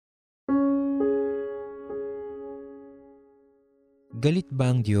Galit ba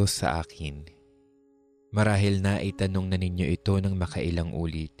ang Diyos sa akin? Marahil na itanong na ninyo ito ng makailang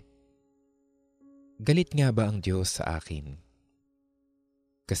ulit. Galit nga ba ang Diyos sa akin?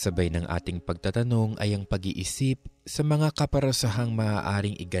 Kasabay ng ating pagtatanong ay ang pag-iisip sa mga kaparasahang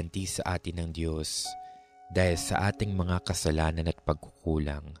maaaring iganti sa atin ng Diyos dahil sa ating mga kasalanan at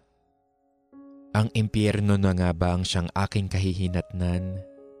pagkukulang. Ang impyerno na nga ba ang siyang aking kahihinatnan?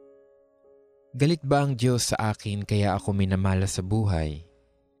 Galit ba ang Diyos sa akin kaya ako minamala sa buhay?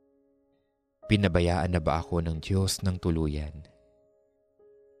 Pinabayaan na ba ako ng Diyos ng tuluyan?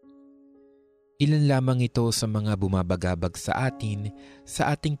 Ilan lamang ito sa mga bumabagabag sa atin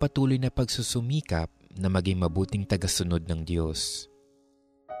sa ating patuloy na pagsusumikap na maging mabuting tagasunod ng Diyos.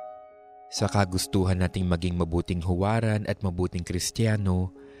 Sa kagustuhan nating maging mabuting huwaran at mabuting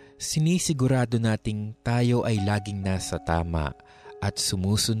Kristiyano, sinisigurado nating tayo ay laging nasa tama at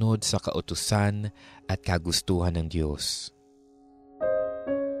sumusunod sa kautusan at kagustuhan ng Diyos.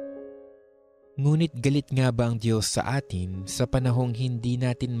 Ngunit galit nga ba ang Diyos sa atin sa panahong hindi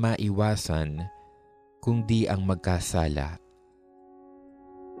natin maiwasan kundi ang magkasala?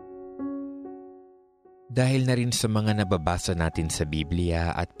 Dahil na rin sa mga nababasa natin sa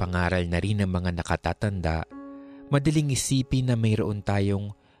Biblia at pangaral na rin ng mga nakatatanda, madaling isipin na mayroon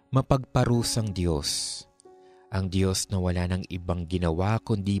tayong mapagparusang Diyos. Ang Diyos na wala ng ibang ginawa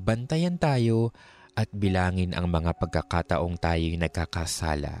kundi bantayan tayo at bilangin ang mga pagkakataong tayo'y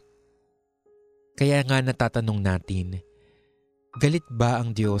nagkakasala. Kaya nga natatanong natin, galit ba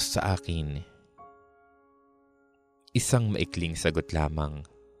ang Diyos sa akin? Isang maikling sagot lamang,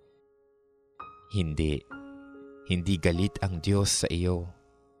 hindi. Hindi galit ang Diyos sa iyo.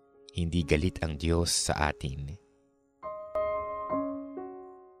 Hindi galit ang Diyos sa atin.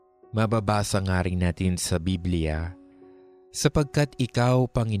 Mababasa nga rin natin sa Biblia, sapagkat ikaw,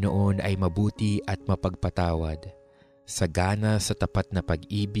 Panginoon, ay mabuti at mapagpatawad, sagana sa tapat na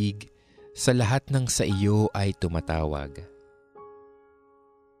pag-ibig, sa lahat ng sa iyo ay tumatawag.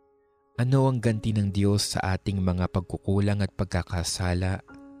 Ano ang ganti ng Diyos sa ating mga pagkukulang at pagkakasala?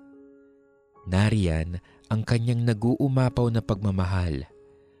 Nariyan ang kanyang nag-uumapaw na pagmamahal,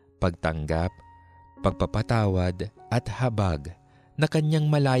 pagtanggap, pagpapatawad at habag na kanyang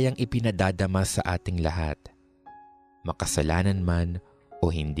malayang ipinadadama sa ating lahat, makasalanan man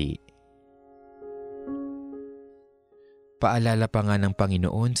o hindi. Paalala pa nga ng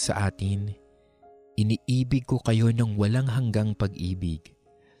Panginoon sa atin, iniibig ko kayo ng walang hanggang pag-ibig.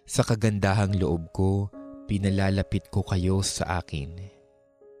 Sa kagandahang loob ko, pinalalapit ko kayo sa akin.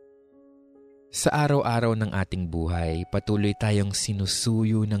 Sa araw-araw ng ating buhay, patuloy tayong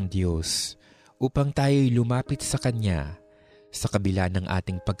sinusuyo ng Diyos upang tayo'y lumapit sa Kanya sa kabila ng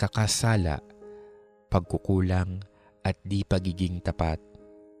ating pagkakasala, pagkukulang at di pagiging tapat.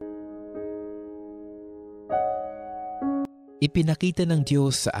 Ipinakita ng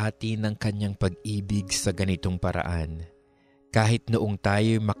Diyos sa atin ang Kanyang pag-ibig sa ganitong paraan. Kahit noong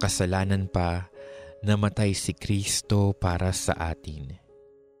tayo'y makasalanan pa, namatay si Kristo para sa atin.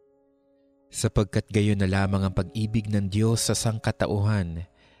 Sapagkat gayon na lamang ang pag-ibig ng Diyos sa sangkatauhan,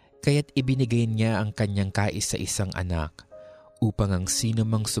 kaya't ibinigay niya ang Kanyang kaisa-isang anak, upang ang sino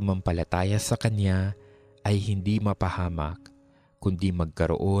mang sumampalataya sa Kanya ay hindi mapahamak, kundi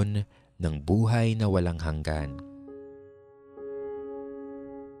magkaroon ng buhay na walang hanggan.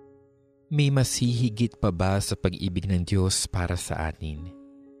 May mas hihigit pa ba sa pag-ibig ng Diyos para sa atin?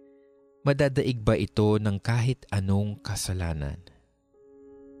 Madadaig ba ito ng kahit anong kasalanan?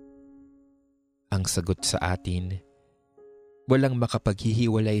 Ang sagot sa atin, walang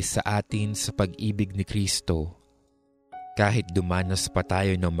makapaghihiwalay sa atin sa pag-ibig ni Kristo. Kahit dumanas pa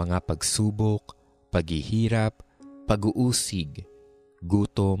tayo ng mga pagsubok, paghihirap, pag-uusig,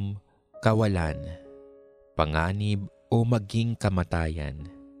 gutom, kawalan, panganib o maging kamatayan.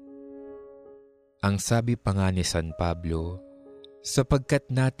 Ang sabi pa nga ni San Pablo,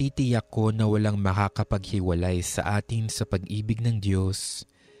 sapagkat natitiyak ko na walang makakapaghiwalay sa atin sa pag-ibig ng Diyos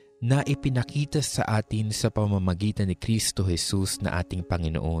na ipinakita sa atin sa pamamagitan ni Kristo Jesus na ating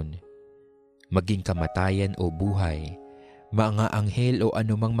Panginoon. Maging kamatayan o buhay, mga anghel o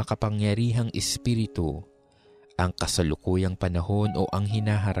anumang makapangyarihang espiritu, ang kasalukuyang panahon o ang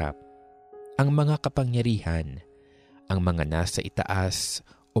hinaharap, ang mga kapangyarihan, ang mga nasa itaas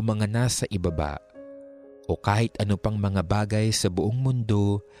o mga nasa ibaba, o kahit ano pang mga bagay sa buong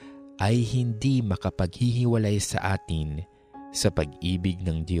mundo ay hindi makapaghihiwalay sa atin sa pag-ibig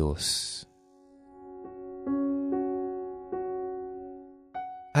ng Diyos.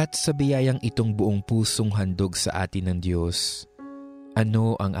 At sa biyayang itong buong pusong handog sa atin ng Diyos,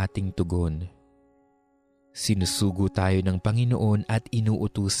 ano ang ating tugon? Sinusugo tayo ng Panginoon at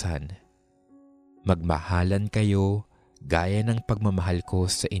inuutusan. Magmahalan kayo gaya ng pagmamahal ko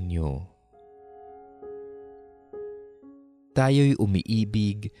sa inyo. Tayo'y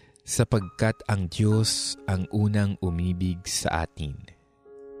umiibig sapagkat ang Diyos ang unang umibig sa atin.